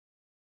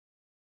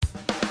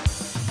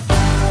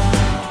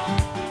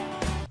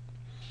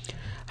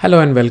Hello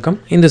and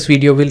welcome. In this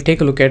video, we'll take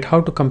a look at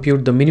how to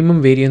compute the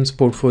minimum variance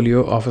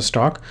portfolio of a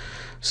stock.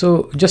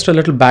 So just a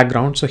little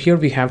background. So here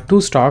we have two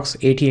stocks,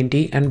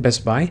 AT&T and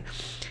Best Buy.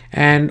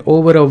 And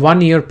over a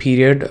 1 year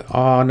period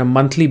on a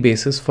monthly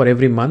basis for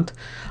every month,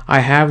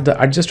 I have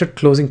the adjusted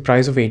closing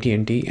price of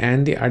AT&T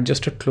and the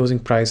adjusted closing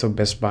price of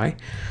Best Buy.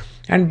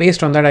 And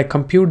based on that, I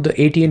compute the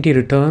AT&T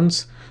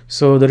returns.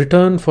 So the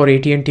return for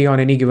AT&T on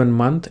any given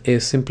month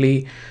is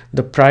simply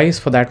the price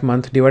for that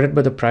month divided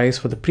by the price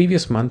for the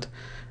previous month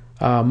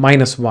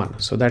minus 1.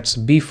 So that's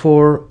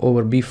B4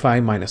 over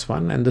B5 minus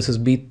 1, and this is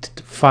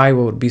B5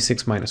 over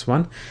B6 minus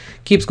 1.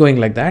 Keeps going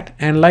like that,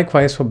 and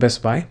likewise for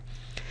Best Buy.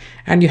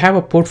 And you have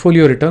a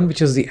portfolio return,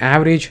 which is the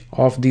average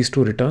of these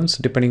two returns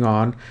depending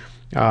on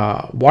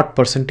what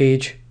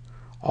percentage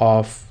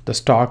of the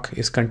stock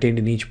is contained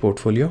in each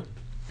portfolio.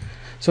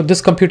 So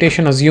this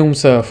computation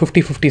assumes a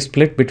 50-50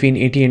 split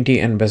between AT&T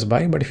and Best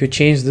Buy, but if you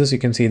change this, you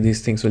can see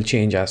these things will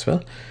change as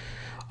well.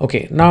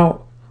 Okay,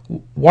 now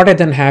what I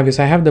then have is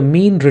I have the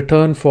mean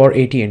return for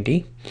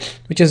AT&T,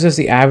 which is just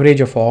the average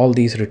of all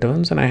these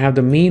returns, and I have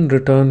the mean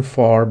return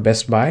for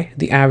Best Buy,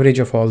 the average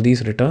of all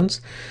these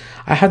returns.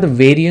 I have the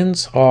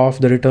variance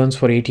of the returns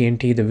for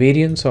AT&T, the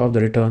variance of the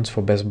returns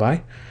for Best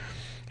Buy,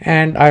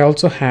 and I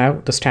also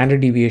have the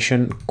standard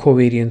deviation,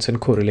 covariance, and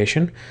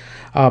correlation.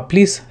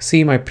 Please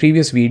see my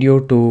previous video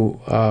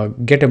to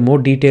get a more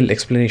detailed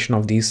explanation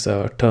of these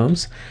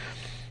terms.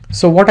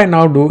 So what I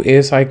now do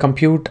is I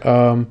compute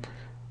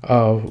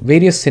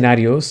various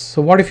scenarios.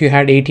 So what if you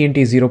had AT&T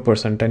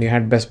 0% and you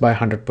had Best Buy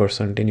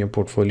 100% in your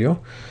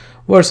portfolio,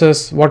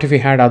 versus what if you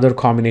had other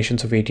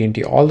combinations of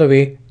AT&T all the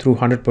way through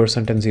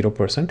 100% and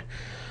 0%?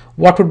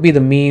 What would be the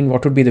mean,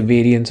 what would be the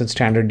variance and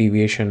standard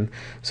deviation?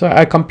 So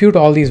I compute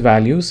all these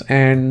values,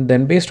 and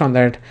then based on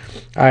that,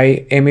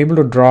 I am able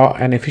to draw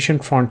an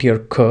efficient frontier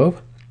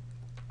curve.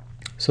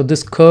 So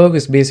this curve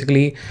is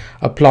basically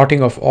a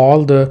plotting of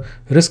all the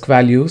risk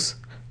values,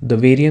 the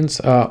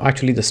variance,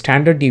 actually the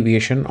standard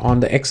deviation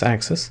on the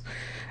x-axis,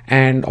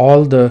 and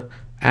all the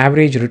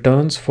average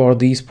returns for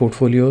these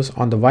portfolios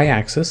on the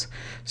y-axis.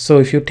 So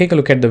if you take a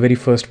look at the very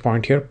first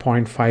point here,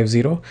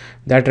 0.50,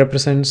 that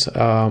represents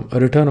a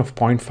return of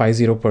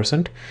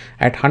 0.50%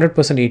 at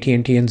 100%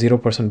 AT&T and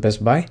 0%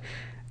 Best Buy,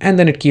 and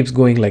then it keeps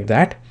going like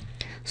that.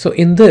 So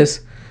in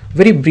this,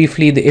 very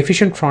briefly, the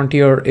efficient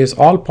frontier is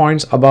all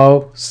points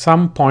above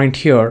some point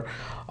here.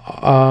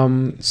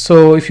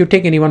 So if you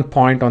take any one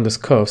point on this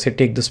curve, say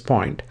take this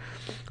point,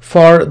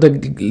 for the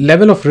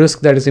level of risk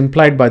that is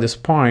implied by this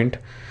point,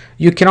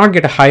 you cannot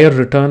get a higher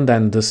return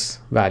than this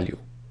value.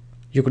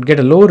 You could get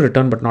a lower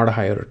return but not a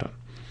higher return.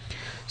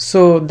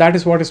 So that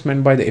is what is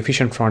meant by the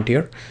efficient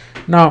frontier.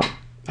 Now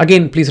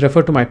again, please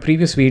refer to my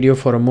previous video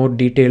for a more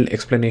detailed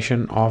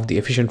explanation of the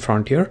efficient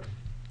frontier.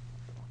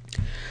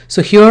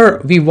 So here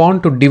we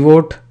want to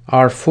devote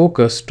our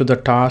focus to the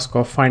task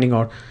of finding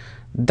out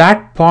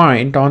that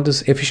point on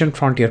this efficient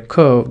frontier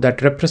curve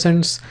that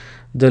represents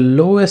the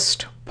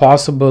lowest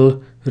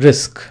possible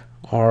risk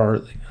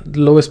or the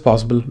lowest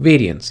possible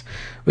variance,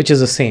 which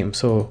is the same.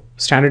 So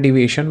standard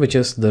deviation, which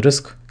is the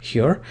risk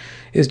here,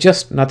 is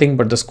just nothing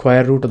but the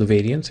square root of the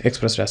variance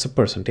expressed as a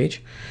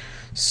percentage.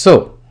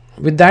 So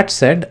with that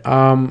said,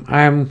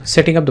 I am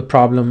setting up the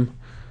problem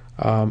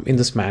in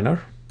this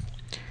manner.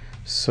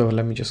 So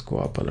let me just go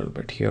up a little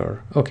bit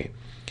here. Okay,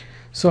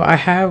 so I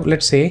have,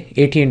 let's say,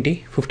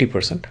 AT&T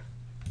 50%,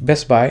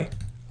 Best Buy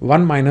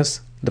 1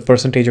 minus the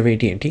percentage of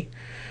AT&T.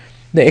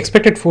 The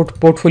expected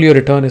portfolio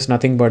return is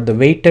nothing but the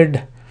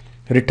weighted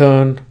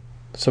return.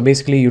 So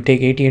basically you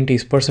take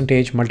AT&T's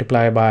percentage,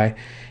 multiply by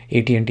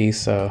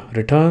AT&T's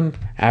return,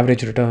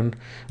 average return,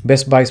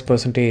 Best Buy's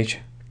percentage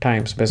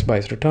times Best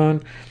Buy's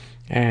return,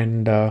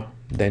 and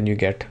then you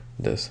get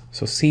this.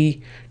 So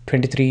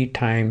C23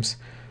 times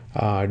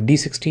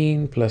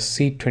D16 plus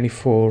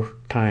C24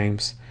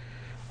 times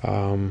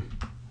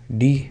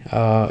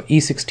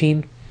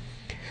E16.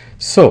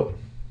 So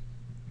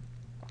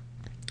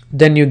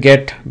then you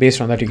get,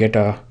 based on that, you get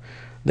the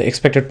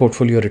expected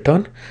portfolio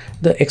return.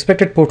 The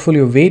expected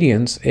portfolio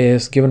variance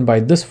is given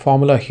by this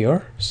formula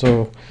here.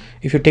 So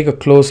if you take a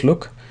close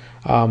look,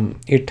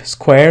 it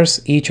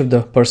squares each of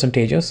the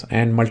percentages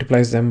and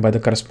multiplies them by the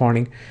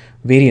corresponding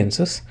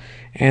variances.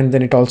 And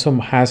then it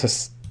also has a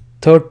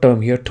third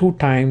term here, 2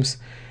 times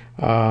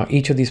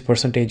each of these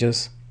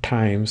percentages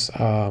times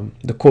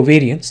the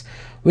covariance,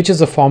 which is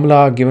the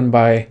formula given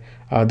by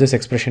this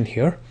expression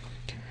here.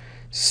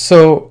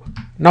 So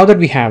now that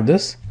we have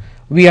this,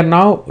 we are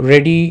now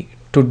ready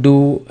to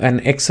do an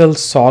Excel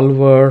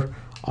solver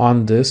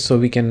on this. So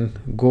we can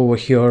go over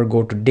here,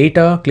 go to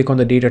data, click on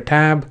the data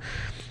tab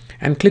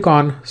and click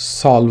on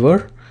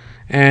solver.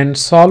 And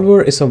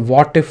solver is a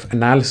what if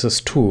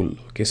analysis tool.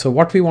 Okay, so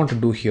what we want to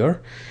do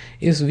here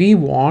is we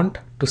want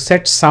to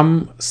set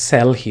some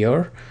cell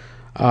here.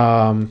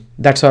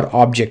 That's our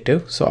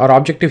objective. So our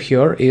objective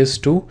here is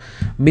to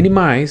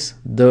minimize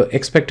the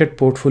expected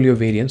portfolio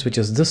variance, which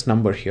is this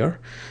number here.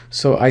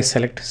 So I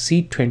select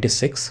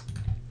C26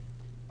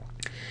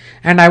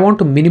 and I want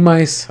to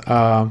minimize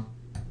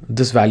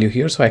this value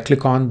here. So I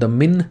click on the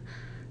min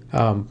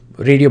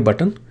radio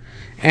button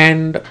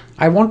And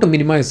I want to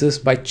minimize this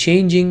by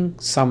changing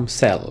some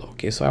cell.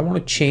 Okay, so I want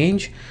to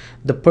change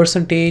the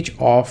percentage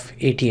of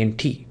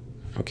AT&T.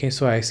 Okay,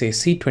 so I say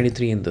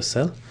C23 in this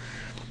cell.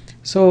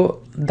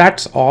 So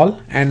that's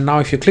all. And now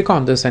if you click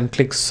on this and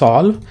click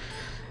solve,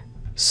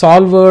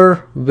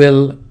 solver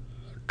will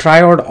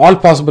try out all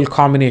possible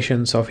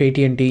combinations of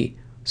AT&T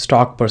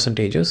stock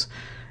percentages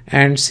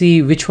and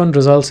see which one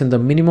results in the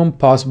minimum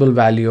possible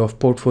value of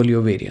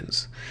portfolio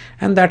variance.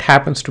 And that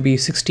happens to be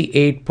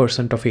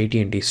 68% of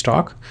AT&T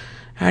stock.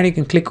 And you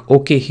can click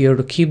OK here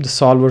to keep the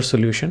solver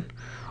solution,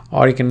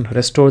 or you can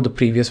restore the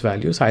previous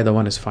values. Either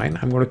one is fine.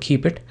 I'm going to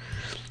keep it.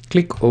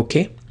 Click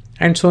OK.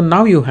 And so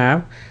now you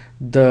have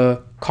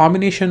the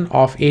combination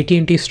of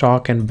AT&T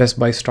stock and Best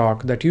Buy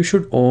stock that you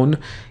should own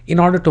in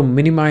order to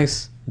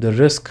minimize the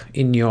risk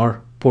in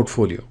your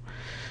portfolio.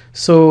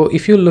 So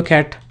if you look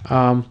at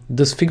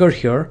this figure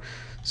here,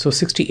 so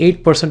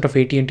 68% of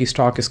AT&T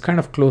stock is kind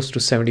of close to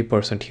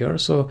 70% here.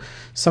 So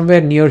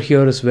somewhere near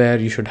here is where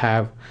you should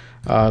have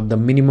the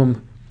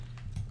minimum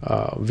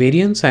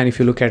variance. And if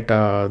you look at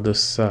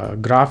this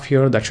graph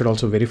here, that should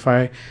also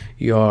verify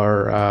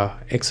your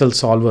Excel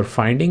solver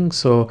finding.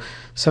 So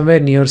somewhere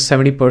near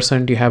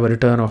 70% you have a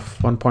return of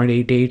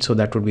 1.88. So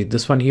that would be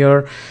this one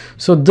here.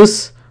 So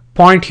this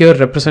point here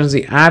represents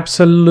the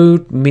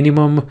absolute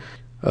minimum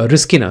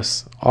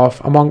riskiness of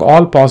among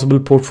all possible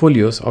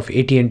portfolios of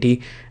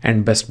AT&T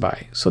and Best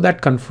Buy. So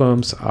that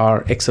confirms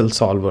our Excel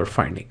solver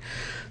finding.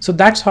 So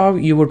that's how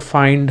you would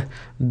find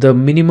the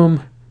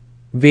minimum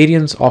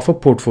variance of a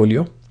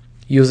portfolio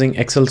using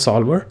Excel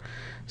solver.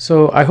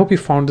 So I hope you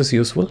found this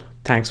useful.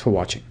 Thanks for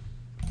watching.